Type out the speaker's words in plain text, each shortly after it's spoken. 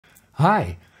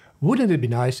Hi! Wouldn't it be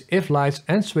nice if lights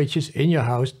and switches in your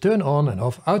house turn on and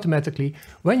off automatically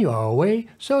when you are away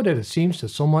so that it seems that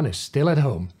someone is still at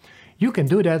home? You can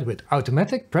do that with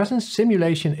automatic presence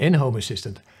simulation in Home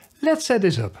Assistant. Let's set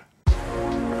this up.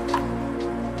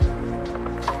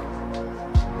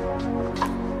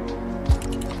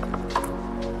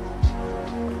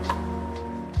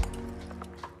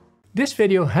 This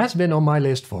video has been on my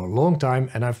list for a long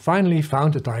time and I finally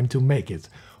found the time to make it.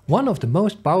 One of the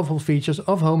most powerful features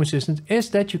of Home Assistant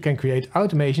is that you can create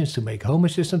automations to make Home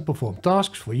Assistant perform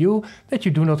tasks for you that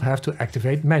you do not have to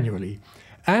activate manually.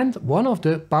 And one of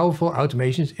the powerful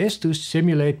automations is to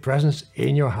simulate presence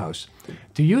in your house.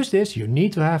 To use this, you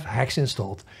need to have HACS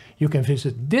installed. You can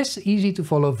visit this easy to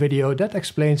follow video that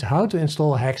explains how to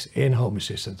install HACS in Home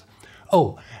Assistant.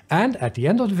 Oh, and at the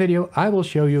end of the video I will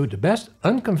show you the best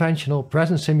unconventional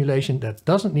presence simulation that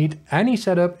doesn't need any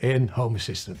setup in Home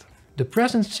Assistant. The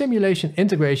presence simulation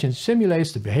integration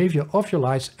simulates the behavior of your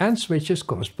lights and switches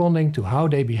corresponding to how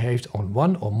they behaved on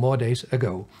one or more days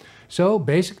ago. So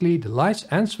basically the lights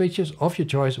and switches of your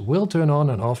choice will turn on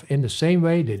and off in the same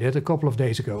way they did a couple of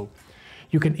days ago.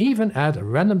 You can even add a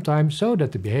random time so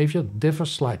that the behavior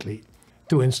differs slightly.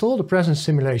 To install the presence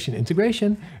simulation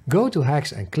integration, go to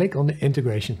HACS and click on the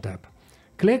Integration tab.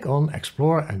 Click on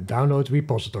Explore and Download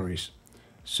Repositories.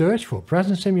 Search for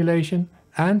presence simulation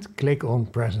and click on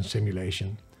Presence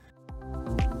Simulation.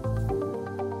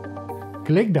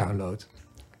 Click Download.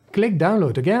 Click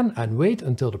Download again and wait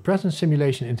until the presence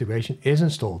simulation integration is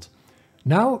installed.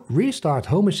 Now restart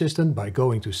Home Assistant by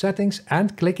going to Settings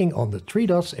and clicking on the three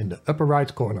dots in the upper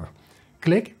right corner.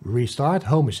 Click Restart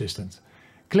Home Assistant.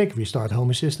 Click Restart Home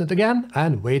Assistant again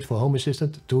and wait for Home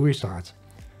Assistant to restart.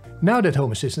 Now that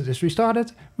Home Assistant is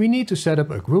restarted, we need to set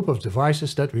up a group of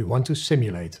devices that we want to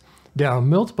simulate. There are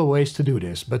multiple ways to do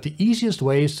this, but the easiest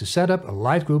way is to set up a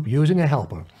light group using a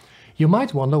helper. You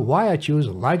might wonder why I choose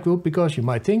a light group, because you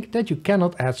might think that you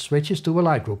cannot add switches to a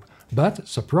light group. But,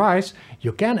 surprise,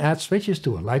 you can add switches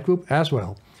to a light group as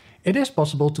well. It is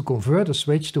possible to convert a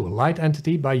switch to a light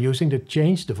entity by using the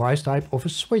Change Device Type of a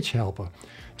switch helper.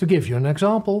 To give you an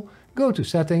example, go to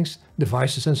Settings,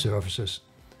 Devices and Services.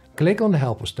 Click on the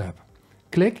Helpers tab.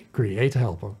 Click Create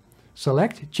Helper.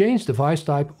 Select Change Device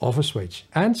Type of a switch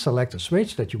and select a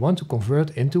switch that you want to convert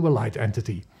into a light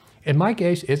entity. In my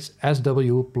case it's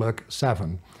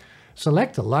SW-Plug7.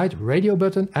 Select the light radio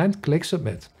button and click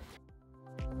Submit.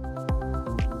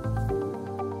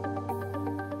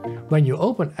 When you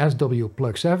open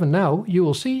SW-Plug7 now, you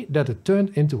will see that it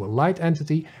turned into a light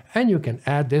entity and you can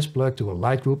add this plug to a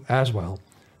light group as well.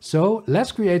 So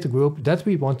let's create a group that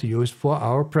we want to use for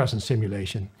our presence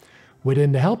simulation.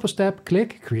 Within the Helpers tab,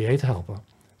 click Create Helper.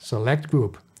 Select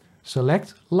Group.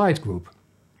 Select Light Group.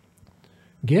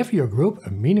 Give your group a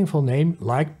meaningful name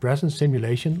like Presence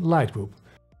Simulation Light Group.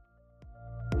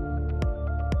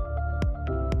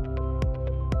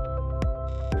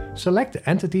 Select the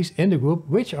entities in the group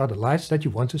which are the lights that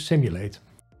you want to simulate.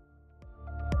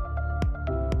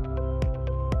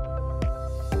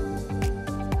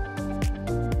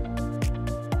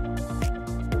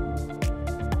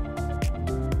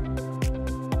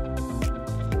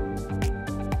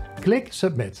 Click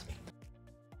Submit.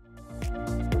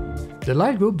 The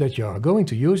light group that you are going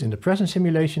to use in the presence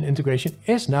simulation integration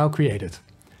is now created.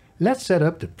 Let's set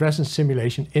up the presence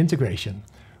simulation integration.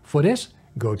 For this,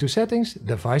 go to Settings,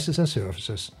 Devices and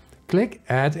Services. Click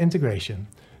Add Integration.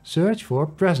 Search for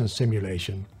Presence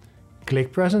Simulation.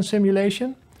 Click Presence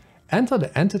Simulation. Enter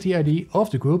the entity ID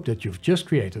of the group that you've just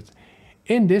created.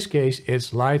 In this case,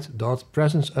 it's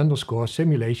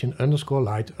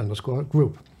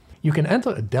light.presence_simulation_light_group. You can enter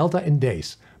a delta in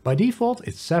days. By default,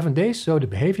 it's 7 days, so the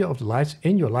behavior of the lights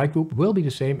in your light group will be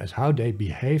the same as how they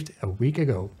behaved a week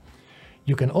ago.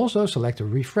 You can also select a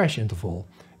refresh interval.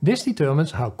 This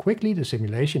determines how quickly the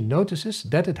simulation notices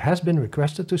that it has been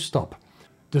requested to stop.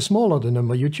 The smaller the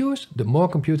number you choose, the more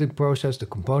computing process the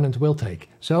component will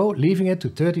take, so leaving it to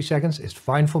 30 seconds is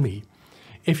fine for me.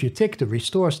 If you tick the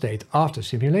Restore State after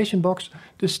simulation box,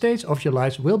 the states of your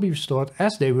lights will be restored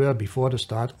as they were before the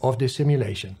start of this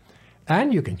simulation.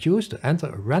 And you can choose to enter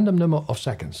a random number of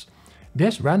seconds.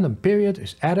 This random period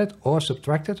is added or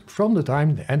subtracted from the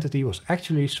time the entity was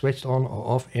actually switched on or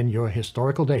off in your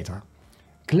historical data.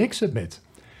 Click Submit.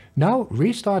 Now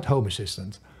restart Home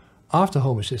Assistant. After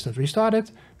Home Assistant restarted,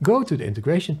 go to the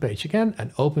integration page again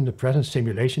and open the presence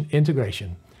simulation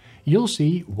integration. You'll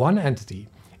see one entity.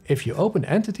 If you open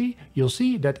Entity, you'll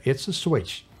see that it's a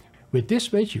switch. With this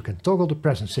switch you can toggle the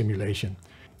presence simulation.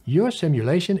 Your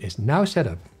simulation is now set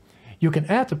up. You can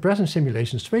add the presence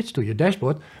simulation switch to your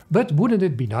dashboard, but wouldn't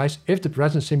it be nice if the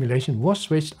presence simulation was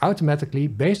switched automatically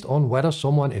based on whether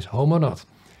someone is home or not?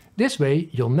 This way,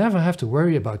 you'll never have to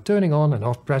worry about turning on and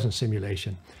off presence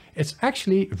simulation. It's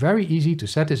actually very easy to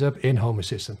set this up in Home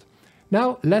Assistant.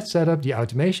 Now let's set up the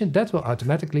automation that will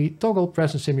automatically toggle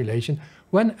presence simulation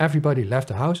when everybody left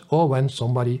the house or when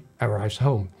somebody arrives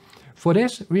home. For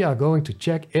this, we are going to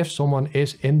check if someone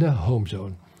is in the home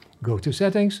zone. Go to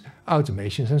Settings,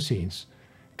 Automations and Scenes.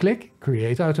 Click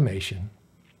Create Automation.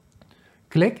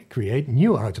 Click Create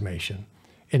New Automation.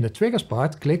 In the Triggers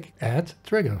part, click Add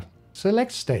Trigger.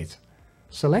 Select State.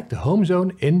 Select the home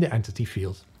zone in the entity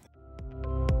field.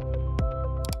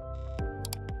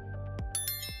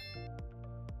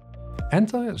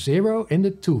 Enter 0 in the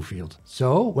To field.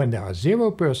 So when there are 0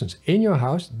 persons in your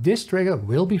house, this trigger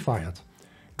will be fired.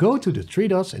 Go to the 3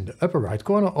 dots in the upper right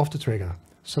corner of the trigger.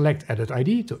 Select Edit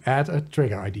ID to add a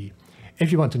trigger ID.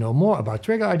 If you want to know more about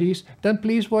trigger IDs, then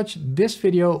please watch this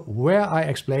video where I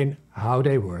explain how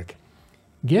they work.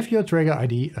 Give your trigger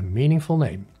ID a meaningful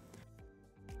name.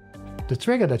 The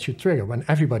trigger that should trigger when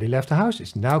everybody left the house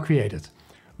is now created.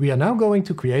 We are now going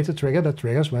to create a trigger that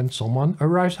triggers when someone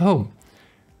arrives home.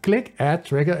 Click Add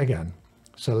Trigger again.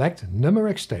 Select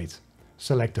Numeric State.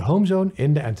 Select the home zone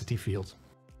in the entity field.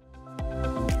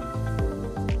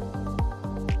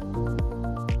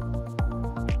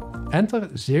 Enter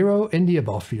 0 in the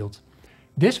Above field.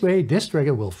 This way, this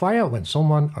trigger will fire when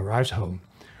someone arrives home.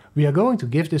 We are going to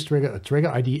give this trigger a trigger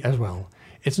ID as well.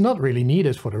 It's not really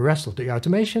needed for the rest of the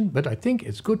automation, but I think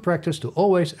it's good practice to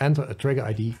always enter a trigger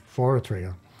ID for a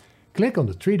trigger. Click on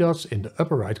the 3 dots in the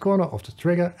upper right corner of the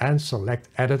trigger and select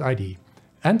Edit ID.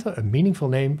 Enter a meaningful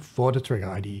name for the trigger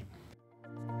ID.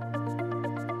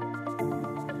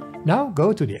 Now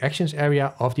go to the Actions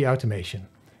area of the automation.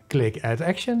 Click Add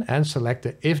Action and select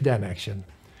the If-Then action.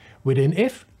 Within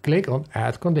If, click on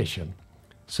Add Condition.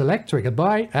 Select Triggered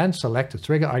By and select the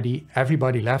trigger ID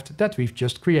Everybody Left that we've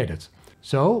just created.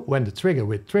 So when the trigger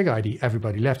with trigger ID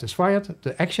Everybody Left is fired,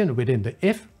 the action within the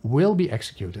If will be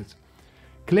executed.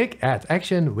 Click Add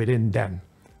Action within Then.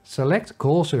 Select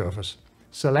Call Service.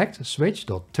 Select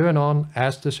Switch.TurnOn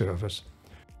as the service.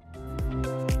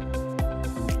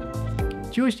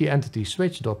 Choose the entity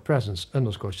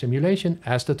switch.presence_simulation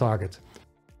as the target.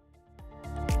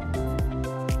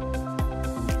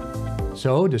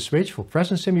 So the switch for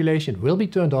presence simulation will be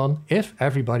turned on if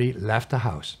everybody left the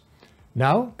house.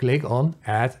 Now click on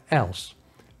Add Else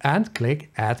and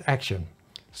click Add Action.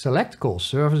 Select Call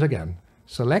Service again.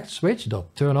 Select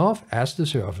Switch.TurnOff as the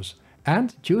service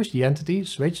and choose the entity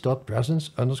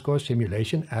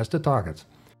switch.presence_simulation as the target.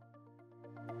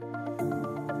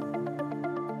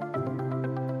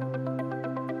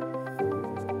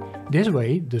 This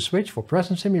way, the switch for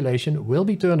presence simulation will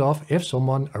be turned off if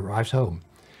someone arrives home.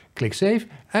 Click Save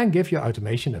and give your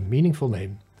automation a meaningful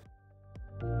name.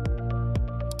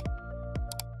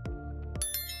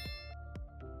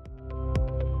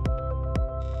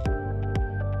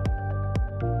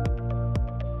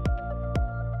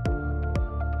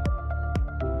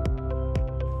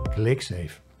 Click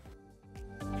Save.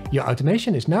 Your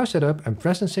automation is now set up and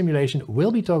presence simulation will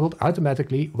be toggled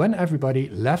automatically when everybody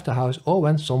left the house or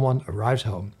when someone arrives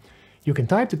home. You can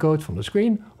type the code from the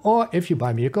screen, or if you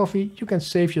buy me a coffee, you can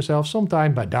save yourself some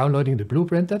time by downloading the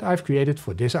blueprint that I've created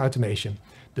for this automation.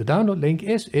 The download link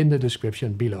is in the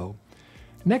description below.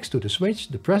 Next to the switch,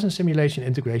 the presence simulation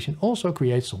integration also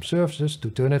creates some services to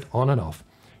turn it on and off.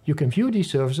 You can view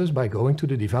these services by going to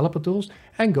the developer tools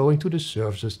and going to the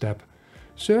Services tab.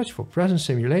 Search for presence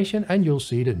simulation and you'll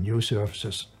see the new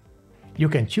services. You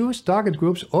can choose target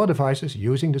groups or devices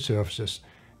using the services.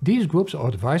 These groups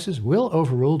or devices will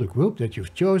overrule the group that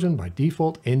you've chosen by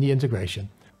default in the integration.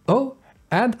 Oh,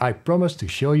 and I promise to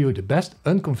show you the best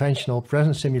unconventional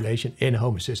presence simulation in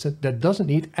Home Assistant that doesn't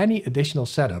need any additional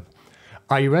setup.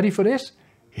 Are you ready for this?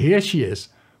 Here she is.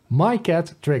 My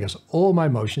cat triggers all my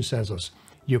motion sensors.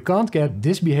 You can't get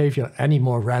this behavior any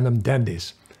more random than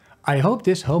this. I hope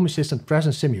this Home Assistant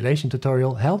presence simulation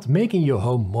tutorial helped making your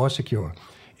home more secure.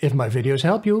 If my videos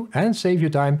help you and save you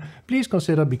time, please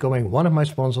consider becoming one of my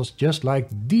sponsors just like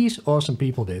these awesome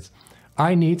people did.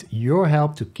 I need your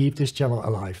help to keep this channel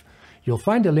alive. You'll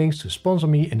find the links to sponsor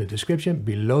me in the description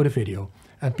below the video.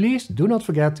 And please do not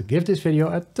forget to give this video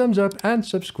a thumbs up and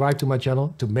subscribe to my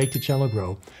channel to make the channel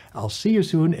grow. I'll see you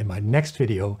soon in my next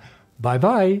video. Bye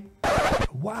bye!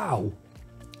 Wow!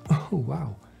 Oh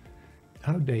wow!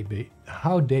 How they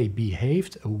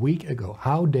behaved a week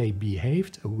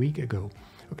ago.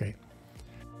 Okay.